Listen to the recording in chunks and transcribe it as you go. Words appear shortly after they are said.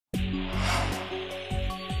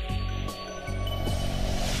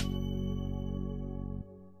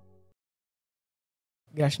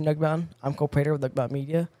Good afternoon, Doug Mountain. I'm Cole Prater with Doug Mountain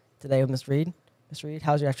Media. Today with Miss Reed. Miss Reed,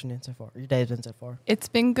 how's your afternoon so far? Or your day has been so far? It's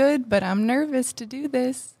been good, but I'm nervous to do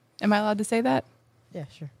this. Am I allowed to say that? Yeah,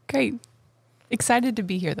 sure. Great. Excited to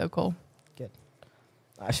be here, though, Cole. Good.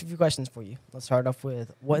 I have a few questions for you. Let's start off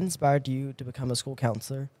with, what inspired you to become a school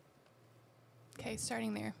counselor? Okay,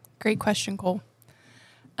 starting there. Great question, Cole.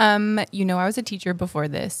 I was a teacher before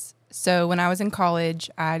this. So when I was in college,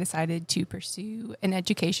 I decided to pursue an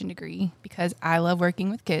education degree because I love working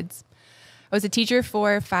with kids. I was a teacher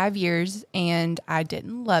for 5 years, and I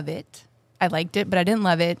didn't love it. I liked it, but I didn't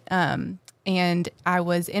love it. And I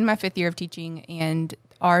was in my 5th year of teaching, and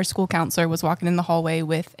our school counselor was walking in the hallway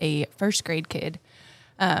with a first grade kid.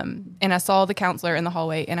 And I saw the counselor in the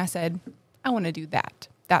hallway, and I said, I want to do that.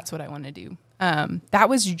 That's what I want to do. That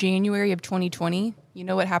was January of 2020. You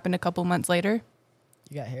know what happened a couple months later?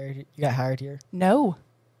 You got hired here? No.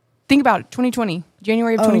 Think about it. 2020.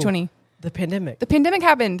 January of 2020. The pandemic. The pandemic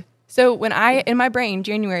happened. So when in my brain,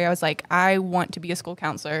 January, I was like, I want to be a school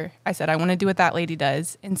counselor. I said, I want to do what that lady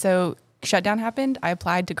does. And so shutdown happened. I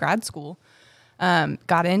applied to grad school,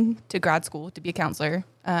 got into grad school to be a counselor.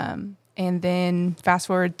 And then fast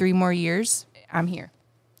forward 3 more years, I'm here.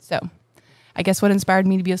 So I guess what inspired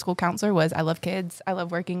me to be a school counselor was I love kids. I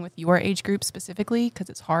love working with your age group specifically because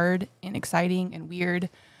it's hard and exciting and weird.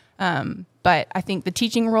 But I think the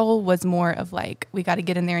teaching role was more of like, we got to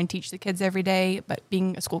get in there and teach the kids every day. But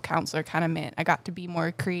being a school counselor kind of meant I got to be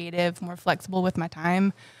more creative, more flexible with my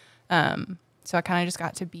time. So I kind of just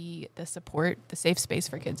got to be the support, the safe space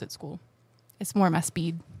for kids at school. It's more my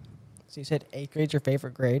speed. So you said 8th grade's your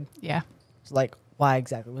favorite grade? Yeah. So like, why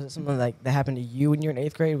exactly? Was it something like that happened to you when you were in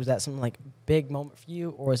 8th grade? Was that something like big moment for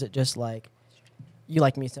you? Or was it just like, you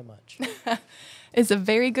like me so much? It's a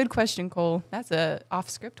very good question, Cole. That's a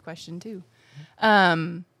off-script question, too.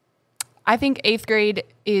 I think 8th grade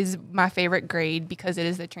is my favorite grade because it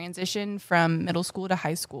is the transition from middle school to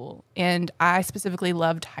high school. And I specifically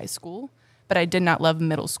loved high school, but I did not love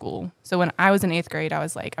middle school. So when I was in 8th grade, I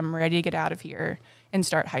was like, I'm ready to get out of here and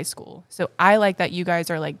start high school. So I like that you guys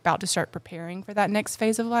are like about to start preparing for that next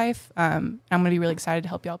phase of life. I'm going to be really excited to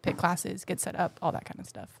help y'all pick classes, get set up, all that kind of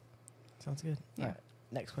stuff. Sounds good. Yeah. All right.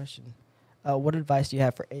 Next question. What advice do you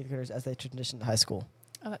have for 8th graders as they transition to high school?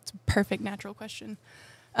 Oh, that's a perfect natural question.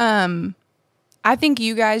 I think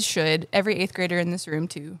you guys should, every 8th grader in this room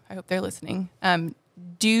too, I hope they're listening,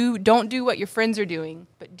 don't do what your friends are doing,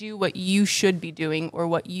 but do what you should be doing or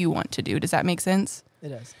what you want to do. Does that make sense? It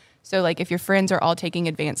does. So like if your friends are all taking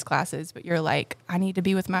advanced classes, but you're like, I need to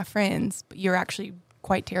be with my friends, but you're actually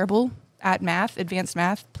quite terrible at math, advanced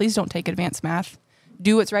math, please don't take advanced math.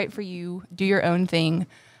 Do what's right for you. Do your own thing.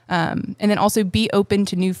 And then also be open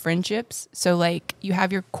to new friendships. So like you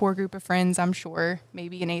have your core group of friends, I'm sure,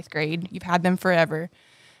 maybe in 8th grade, you've had them forever,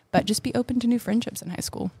 but just be open to new friendships in high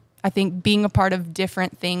school. I think being a part of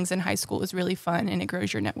different things in high school is really fun and it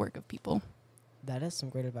grows your network of people. That is some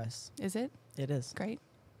great advice. Is it? It is. Great.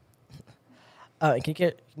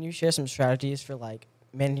 Can you share some strategies for like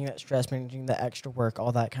managing that stress, managing the extra work,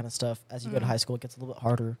 all that kind of stuff as you go to high school? It gets a little bit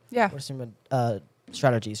harder. Yeah. What are some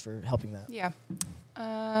strategies for helping that? Yeah.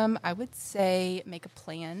 I would say make a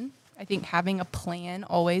plan. I think having a plan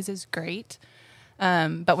always is great.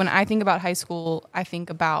 But when I think about high school, I think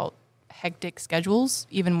about hectic schedules,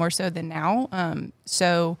 even more so than now.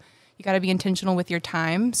 So you got to be intentional with your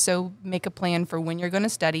time. So make a plan for when you're going to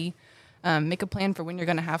study. Make a plan for when you're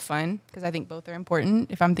going to have fun, because I think both are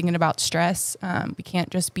important. If I'm thinking about stress, we can't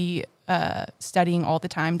just be studying all the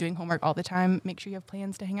time, doing homework all the time. Make sure you have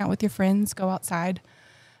plans to hang out with your friends, go outside.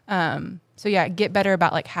 So yeah, get better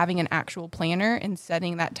about like having an actual planner and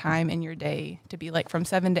setting that time in your day to be like from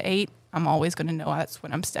 7 to 8. I'm always going to know that's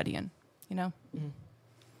when I'm studying, you know? Mm-hmm.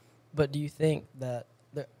 But do you think that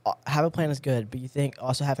have a plan is good, but you think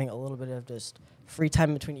also having a little bit of just free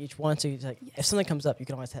time between each one, so you like, if something comes up, you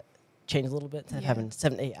can always change a little bit instead of having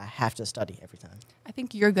 7 to 8, I have to study every time. I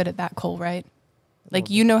think you're good at that, Cole, right? Like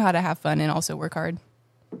you know how to have fun and also work hard.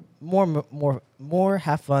 More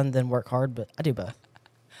have fun than work hard, but I do both.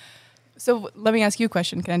 So let me ask you a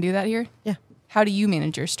question. Can I do that here? Yeah. How do you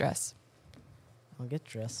manage your stress? I'll get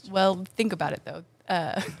stressed. Well, think about it though.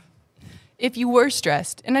 If you were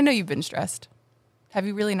stressed, and I know you've been stressed, have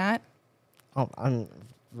you really not? Oh, I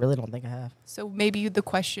really don't think I have. So maybe the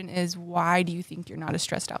question is, why do you think you're not a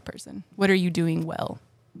stressed out person? What are you doing well?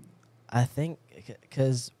 I think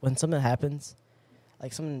because when something happens,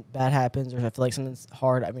 like something bad happens, or I feel like something's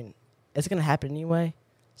hard, I mean, it's going to happen anyway.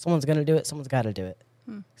 Someone's going to do it. Someone's got to do it.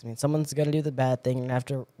 I mean, someone's going to do the bad thing and have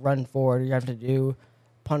to run forward. You have to do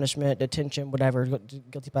punishment, detention, whatever,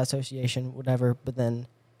 guilty by association, whatever. But then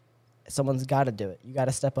someone's got to do it. You got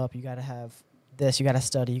to step up. You got to have this. You got to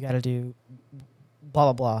study. You got to do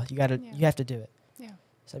blah, blah, blah. You have to do it. Yeah.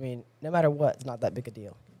 So, I mean, no matter what, it's not that big a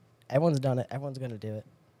deal. Everyone's done it. Everyone's going to do it.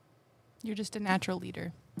 You're just a natural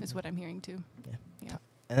leader is what I'm hearing too. Yeah.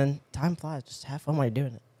 And then time flies. Just have fun while you're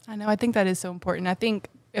doing it. I know. I think that is so important. I think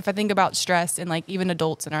if I think about stress and like even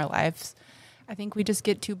adults in our lives, I think we just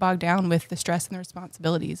get too bogged down with the stress and the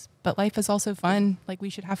responsibilities. But life is also fun. Like we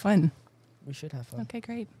should have fun. We should have fun. Okay,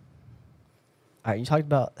 great. All right. You talked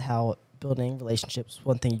about how building relationships,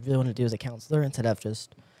 one thing you really want to do as a counselor instead of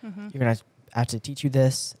just, you're going to have to teach you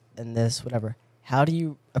this and this, whatever. How do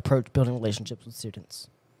you approach building relationships with students?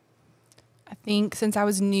 I think since I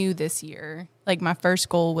was new this year, like my first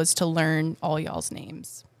goal was to learn all y'all's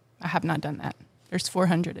names. I have not done that. There's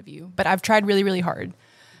 400 of you, but I've tried really, really hard.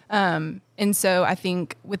 And so I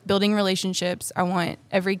think with building relationships, I want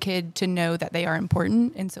every kid to know that they are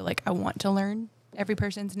important. And so like I want to learn every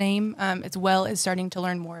person's name, as well as starting to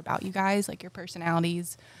learn more about you guys, like your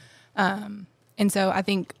personalities. And so I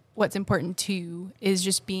think what's important too is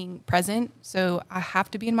just being present. So I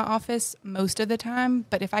have to be in my office most of the time,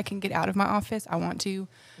 but if I can get out of my office, I want to.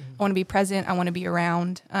 I want to be present. I want to be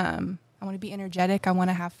around. I want to be energetic. I want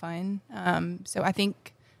to have fun. So I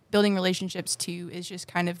think building relationships too is just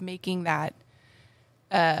kind of making that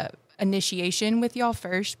initiation with y'all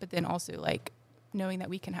first, but then also like knowing that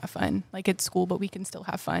we can have fun, like it's school, but we can still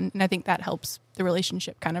have fun. And I think that helps the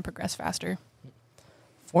relationship kind of progress faster.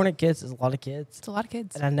 400 kids is a lot of kids. It's a lot of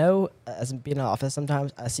kids. And I know, as being in an office,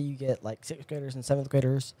 sometimes I see you get like 6th graders and 7th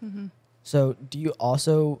graders. So do you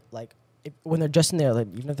also, like, when they're just in there, like,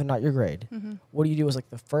 even if they're not your grade, what do you do as, like,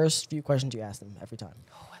 the first few questions you ask them every time?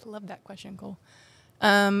 Oh, I love that question, Cole.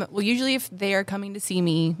 Well, usually if they are coming to see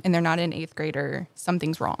me and they're not an 8th grader,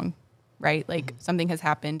 something's wrong, right? Like, something has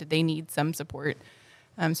happened. They need some support.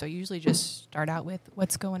 So I usually just start out with,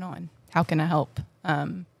 what's going on? How can I help?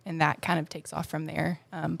 And that kind of takes off from there.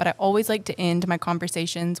 But I always like to end my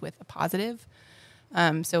conversations with a positive.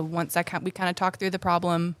 So once we kind of talk through the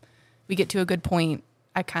problem, we get to a good point,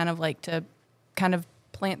 I kind of like to kind of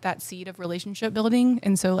plant that seed of relationship building.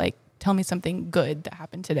 And so like, tell me something good that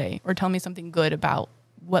happened today, or tell me something good about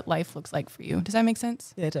what life looks like for you. Does that make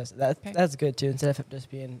sense? Yeah, it does. That's good too. Instead of just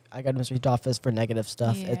being, I got to Mr. office for negative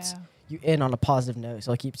stuff, it's you end on a positive note.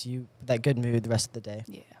 So it keeps you that good mood the rest of the day.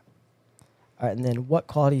 Yeah. All right, and then what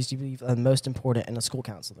qualities do you believe are most important in a school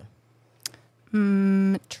counselor?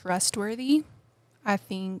 Trustworthy. I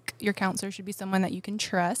think your counselor should be someone that you can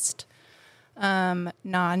trust.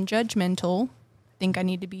 Non-judgmental. I think I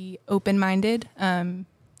need to be open-minded.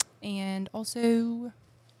 And also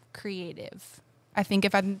creative. I think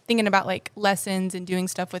if I'm thinking about like lessons and doing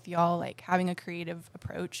stuff with y'all, like having a creative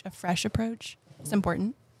approach, a fresh approach, it's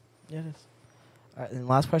important. Yeah, it is. All right, and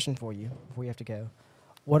last question for you before you have to go.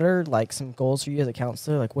 What are like some goals for you as a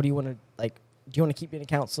counselor? Like, what do you want to like? Do you want to keep being a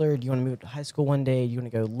counselor? Do you want to move to high school one day? Do you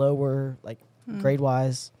want to go lower, like grade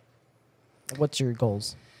wise? What's your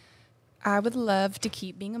goals? I would love to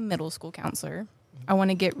keep being a middle school counselor. I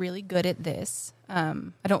want to get really good at this.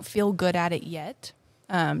 I don't feel good at it yet.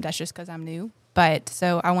 That's just because I'm new. But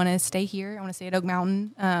so I want to stay here. I want to stay at Oak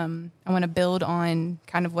Mountain. I want to build on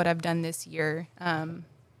kind of what I've done this year.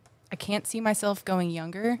 I can't see myself going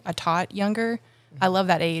younger. I taught younger. I love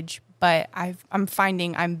that age, but I'm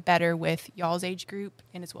finding I'm better with y'all's age group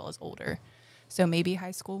and as well as older. So maybe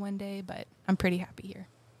high school one day, but I'm pretty happy here.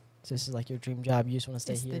 So this is like your dream job. You just want to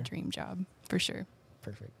stay here? It's the dream job, for sure.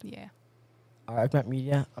 Perfect. Yeah. All right, Oak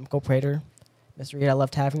Media. I'm Cole Prater. Mr. Reed, I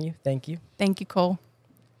loved having you. Thank you. Thank you, Cole.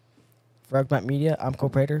 For Oak Media, I'm Cole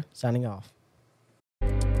Prater, signing off.